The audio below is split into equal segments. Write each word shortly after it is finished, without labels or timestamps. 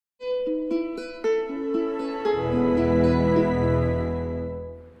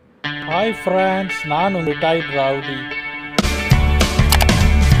Hi friends, நான் retired rowdy.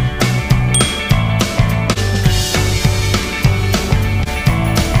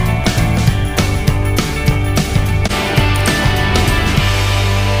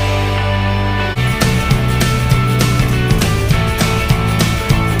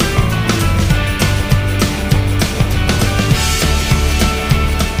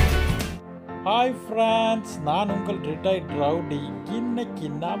 Hi friends, நான் உங்கள் retired rowdy. இன்னைக்கு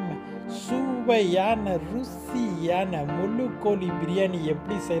நாம சுவையான ருசியான முழு கோழி பிரியாணி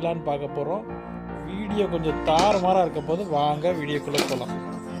எப்படி செய்யலாம்னு பார்க்க போறோம். வீடியோ கொஞ்சம் தாறுமாறா இருக்க போது வாங்க வீடியோக்குள்ள போலாம்.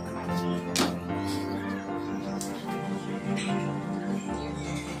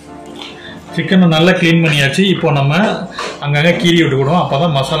 சிக்கனை நல்லா க்ளீன் பண்ணியாச்சு. இப்போ நம்ம அங்கங்க கீறி விட்டுக்கிடுவோம்.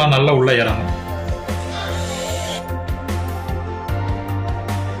 அப்பதான் மசாலா நல்லா உள்ள இறங்கும்.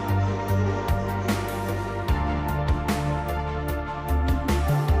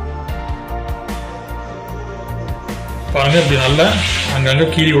 பாருங்க, இப்படி நல்லா அங்கங்கே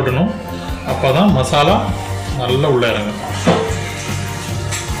கீறி விடணும். அப்போ தான் மசாலா நல்லா உள்ள இறங்கும்.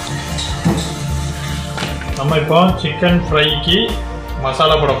 நம்ம இப்போ சிக்கன் ஃப்ரைக்கு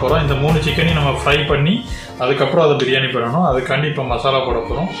மசாலா போட போகிறோம். இந்த 3 சிக்கனையும் நம்ம ஃப்ரை பண்ணி அதுக்கப்புறம் அதை பிரியாணி பண்ணணும். அதுக்காண்டி இப்போ மசாலா போட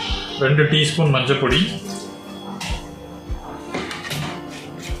போகிறோம். 2 டீஸ்பூன் மஞ்சள் பொடி,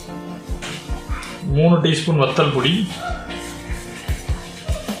 3 டீஸ்பூன் வத்தல் பொடி,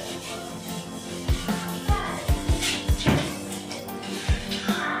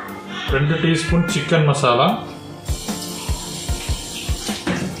 2 teaspoon chicken masala,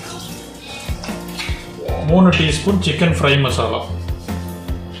 3 teaspoon chicken fry masala,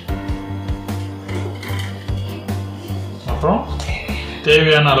 அப்புறம்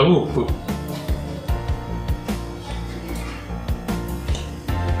தேவையான அளவு உப்பு.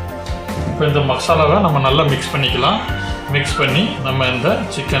 இப்போ இந்த மசாலாவை நம்ம நல்லா மிக்ஸ் பண்ணிக்கலாம். மிக்ஸ் பண்ணி நம்ம இந்த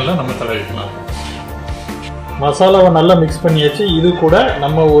சிக்கனில் நம்ம தடவிக்கலாம். மசாலாவை நல்லா மிக்ஸ் பண்ணியாச்சு. இது கூட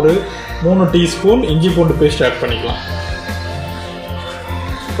நம்ம ஒரு 3 டீஸ்பூன் இஞ்சி பூண்டு பேஸ்ட் ஆட் பண்ணிக்கலாம்.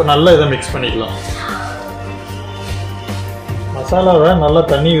 இப்போ நல்லா இதை மிக்ஸ் பண்ணிக்கலாம். மசாலாவை நல்லா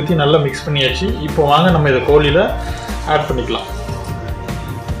தண்ணி ஊற்றி நல்லா மிக்ஸ் பண்ணியாச்சு. இப்போ வாங்க நம்ம இதை கோழியில் ஆட் பண்ணிக்கலாம்.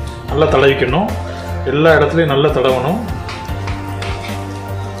 நல்லா தடவிக்கணும். எல்லா இடத்துலையும் நல்லா தடவணும்.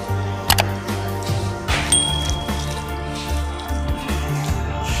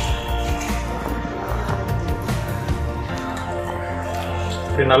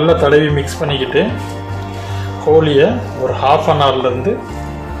 நல்லா தடவி மிக்ஸ் பண்ணிக்கிட்டு கோழியை ஒரு ½ அன் ஹவர்லேருந்து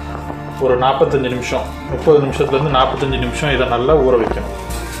ஒரு 45 நிமிஷம், 30 நிமிஷத்துலேருந்து 45 நிமிஷம் இதை நல்லா ஊற வைக்கணும்.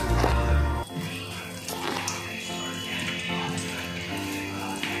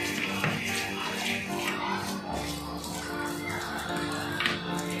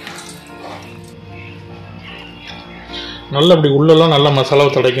 நல்லா இப்படி உள்ளெல்லாம் நல்லா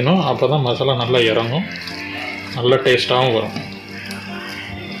மசாலாவை தடைக்கணும். அப்போ தான் மசாலா நல்லா இறங்கும், நல்லா டேஸ்ட்டாகவும் வரும்.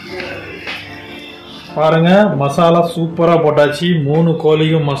 பாருங்க, மசாலா சூப்பராக போட்டாச்சு. 3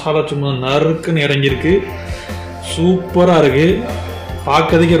 கோழியும் மசாலா சும்மா நறுக்குன்னு இறங்கியிருக்கு. சூப்பராக இருக்கு,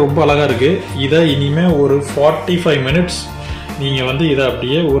 பார்க்கறதுக்கே ரொம்ப அழகாக இருக்கு. இதை இனிமேல் ஒரு 45 மினிட்ஸ் நீங்கள் இதை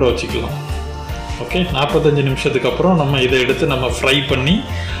அப்படியே ஊற வச்சுக்கலாம். ஓகே, 45 நிமிஷத்துக்கு அப்புறம் நம்ம இதை எடுத்து நம்ம ஃப்ரை பண்ணி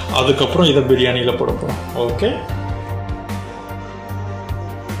அதுக்கப்புறம் இதை பிரியாணியில் போட போகிறோம். ஓகே,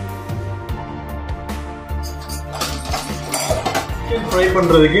 ஃப்ரை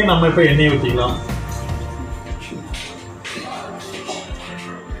பண்ணுறதுக்கு நம்ம இப்போ எண்ணெய் ஊற்றிக்கலாம்.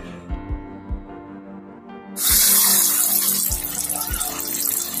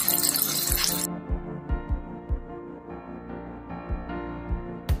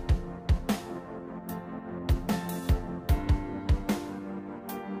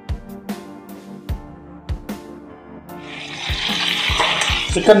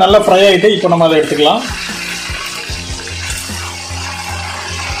 சிக்கன் நல்லா ஃப்ரை ஆகிட்டு இப்போ நம்ம அதை எடுத்துக்கலாம்.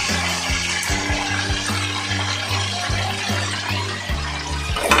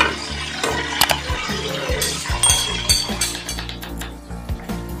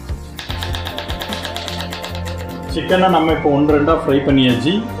 சிக்கனை நம்ம இப்போ 1-2 ஃப்ரை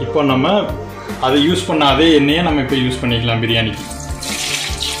பண்ணியாச்சு. இப்போ நம்ம அதை யூஸ் பண்ண அதே எண்ணெயை நம்ம இப்போ யூஸ் பண்ணிக்கலாம் பிரியாணிக்கு.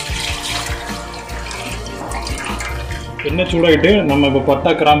 எண்ணெய் சூடாகிட்டு நம்ம இப்போ பட்டை,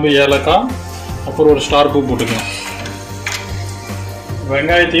 கிராம்பு, ஏலக்காய், அப்புறம் ஒரு ஸ்டார் பூ போட்டுக்கலாம்.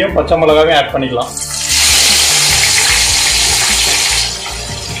 வெங்காயத்தையும் பச்சை மிளகாவையும் ஆட் பண்ணிக்கலாம்.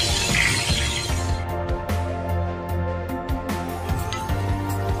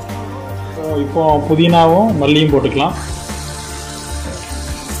 இப்போ புதினாவும் மல்லியும் போட்டுக்கலாம்.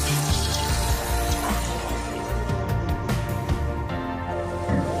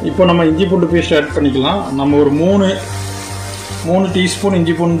 இப்போ நம்ம இஞ்சி பூண்டு பேஸ்ட் ஆட் பண்ணிக்கலாம். நம்ம ஒரு 3 3 டீஸ்பூன்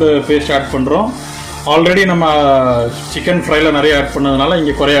இஞ்சி பூண்டு பேஸ்ட் ஆட் பண்ணுறோம். ஆல்ரெடி நம்ம சிக்கன் ஃப்ரைல நிறைய ஆட் பண்ணதுனால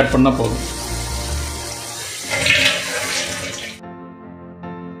இங்கே குறைய ஆட் பண்ணால் போதும்.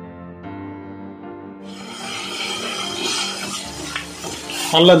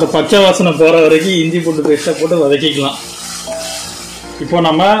 நல்லா இந்த பச்சை வாசனை போகிற வரைக்கும் இஞ்சி பூண்டு பேஸ்ட்டை போட்டு வதக்கிக்கலாம். இப்போ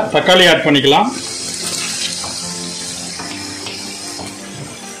நம்ம தக்காளி ஆட் பண்ணிக்கலாம்.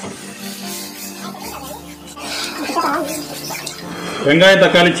 வெங்காயம்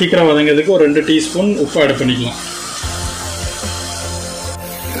தக்காளி சீக்கிரம் வதங்கிறதுக்கு ஒரு 2 டீஸ்பூன் உப்பு ஆட் பண்ணிக்கலாம்.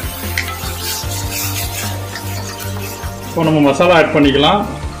 இப்போ நம்ம மசாலா ஆட் பண்ணிக்கலாம்.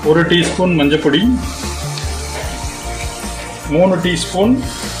 1 டீஸ்பூன் மஞ்சள், 3 teaspoon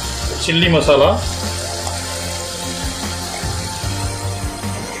chilli masala,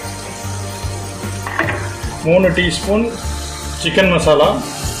 3 teaspoon chicken masala,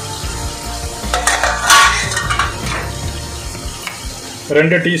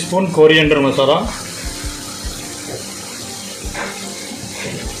 2 teaspoon coriander masala,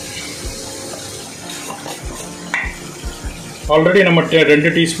 already நம்ம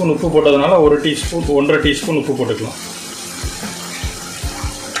 2 டீஸ்பூன் உப்பு போட்டதுனால 1.5 டீஸ்பூன் உப்பு போட்டுக்கலாம்.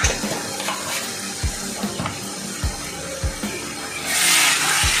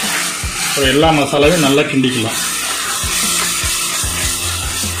 எல்லா மசாலாவையும் நல்லா கிண்டிக்கலாம்.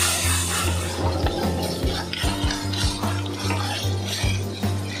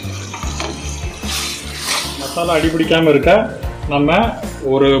 மசாலா அடிபிடிக்காமல் இருக்க நம்ம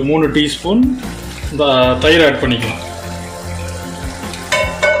ஒரு 3 டீஸ்பூன் இந்த தயிர் ஆட் பண்ணிக்கலாம்.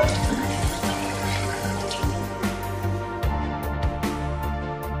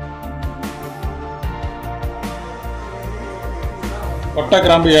 பட்டை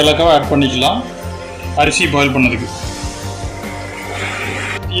கிராம்பு ஏலக்காவை ஆட் பண்ணிக்கலாம். அரிசி பாயில் பண்ணதுக்கு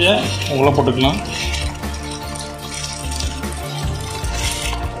உள்ள போட்டுக்கலாம்.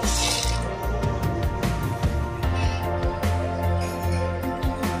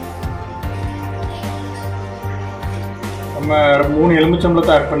 நம்ம 3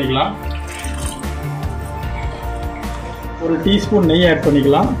 எலுமிச்சம்பழத்தை ஆட் பண்ணிக்கலாம். 1 டீஸ்பூன் நெய் ஆட்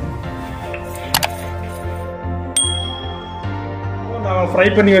பண்ணிக்கலாம். ஃப்ரை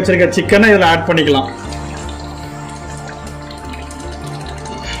பண்ணி வச்சிருக்க சிக்கனை இதில் ஆட் பண்ணிக்கலாம்.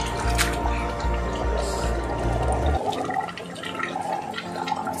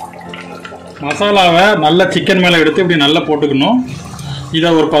 மசாலாவை நல்லா சிக்கன் மேலே எடுத்து இப்படி நல்லா போட்டுக்கணும்.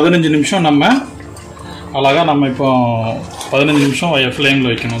 இதை ஒரு 15 நிமிஷம் நம்ம இப்போ 15 நிமிஷம் ஃப்ளேமில்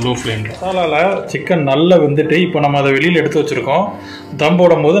வைக்கணும், லோ ஃப்ளேமில். மசாலாவில் சிக்கன் நல்லா வெந்துட்டு இப்போ நம்ம அதை வெளியில் எடுத்து வச்சுருக்கோம். தம்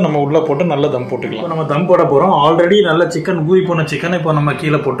போடும் போது நம்ம உள்ளே போட்டு நல்லா தம் போட்டுக்கலாம். இப்போ நம்ம தம் போட போகிறோம். ஆல்ரெடி நல்ல சிக்கன் ஊறி போன சிக்கனை இப்போ நம்ம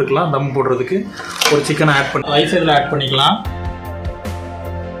கீழே போட்டுக்கலாம். தம் போடுறதுக்கு ஒரு சிக்கனை ஆட் பண்ணி ரைஸ் இதில் ஆட் பண்ணிக்கலாம்.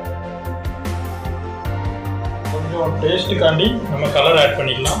 கொஞ்சம் டேஸ்ட்டுக்காண்டி நம்ம கலர் ஆட்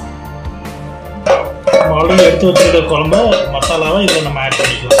பண்ணிக்கலாம். நம்ம ஆல்ரெடி எடுத்து வச்சுருக்க குழம்ப மசாலாவை இதில் நம்ம ஆட்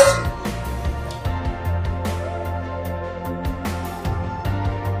பண்ணிக்கலாம்.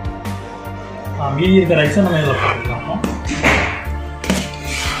 மீதி இருக்கிற ரைஸை நம்ம இதில் போட்டுக்கலாம்.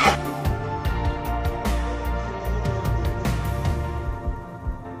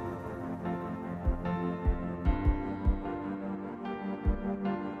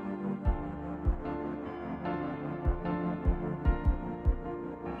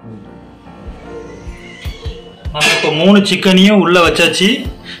 நம்ம இப்போ 3 சிக்கனையும் உள்ளே வச்சாச்சு.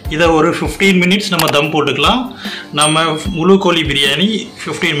 இதை ஒரு 15 மினிட்ஸ் நம்ம தம் போட்டுக்கலாம். நம்ம முழு கோழி பிரியாணி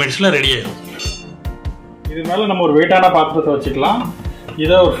 15 மினிட்ஸில் ரெடி ஆகிடும். இது மேலே நம்ம ஒரு வெயிட்டான பாத்திரத்தை வச்சுக்கலாம்.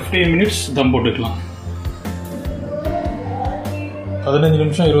 இதை ஒரு 15 மினிட்ஸ் தம் போட்டுக்கலாம். 15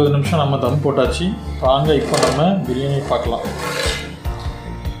 நிமிஷம் 20 நிமிஷம் நம்ம தம் போட்டாச்சு. வாங்க இப்போ நம்ம பிரியாணி பார்க்கலாம்.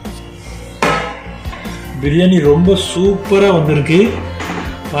 பிரியாணி ரொம்ப சூப்பராக வந்திருக்கு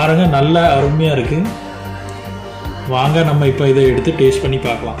பாருங்க, நல்ல அருமையாக இருக்குது. வாங்க நம்ம இப்போ இதை எடுத்து டேஸ்ட் பண்ணி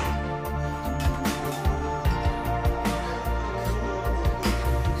பார்க்கலாம்.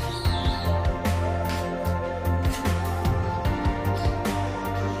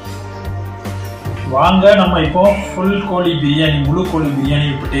 வாங்க நம்ம இப்போ ஃபுல் கோழி பிரியாணி, முழு கோழி பிரியாணி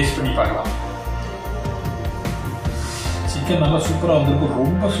இப்போ டேஸ்ட் பண்ணி பார்க்கலாம். சிக்கன் நல்லா சூப்பராக வந்திருக்கு,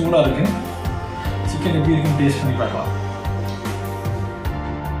 ரொம்ப சூடாக இருக்கு. சிக்கன் எப்படி இருக்குன்னு டேஸ்ட் பண்ணி பார்க்கலாம்.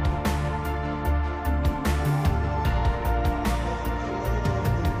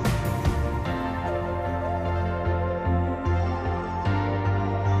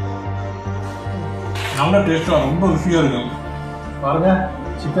 நல்ல டேஸ்ட்டாக ரொம்ப ருசியாக இருக்கு பாருங்க.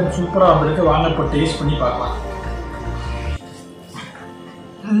 சிக்கன் சூப்பராக வந்திருக்கு. வாங்க இப்போ டேஸ்ட் பண்ணி பார்க்கலாம்.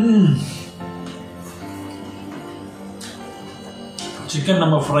 சிக்கன்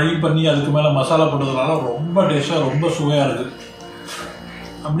நம்ம ஃப்ரை பண்ணி அதுக்கு மேலே மசாலா போட்டதுனால ரொம்ப டேஸ்ட்டாக ரொம்ப சுவையாக இருக்குது.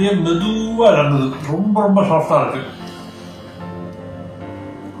 அப்படியே மெதுவா இறங்குது. ரொம்ப ரொம்ப சாஃப்டா இருக்கு.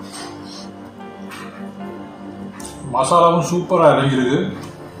 மசாலாவும் சூப்பரா இறங்கிருக்கு.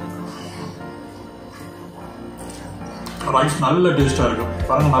 ரைஸ் நல்ல டேஸ்டா இருக்கு.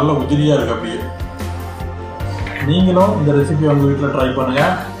 பாருங்க, நல்ல உதிரியா இருக்கு. அப்படியே நீங்களும் இந்த ரெசிபி உங்க வீட்டில் ட்ரை பண்ணுங்க.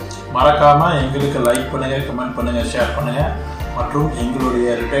 மறக்காம எங்களுக்கு லைக் பண்ணுங்க, கமெண்ட் பண்ணுங்க, ஷேர் பண்ணுங்க. மற்றும் எங்களுடைய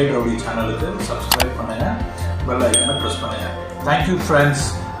ரிட்டையர்ட் ரவுடி சேனலுக்கு சப்ஸ்கிரைப் பண்ணுங்க, பெல் ஐக்கனை ப்ரெஸ் பண்ணுங்க. Thank you friends.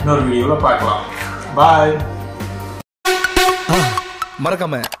 இன்னொரு வீடியோவில் பார்க்கலாம். பாய்.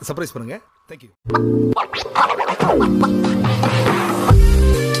 மறக்காம சர்ப்ரைஸ் பண்ணுங்க. தேங்க்யூ.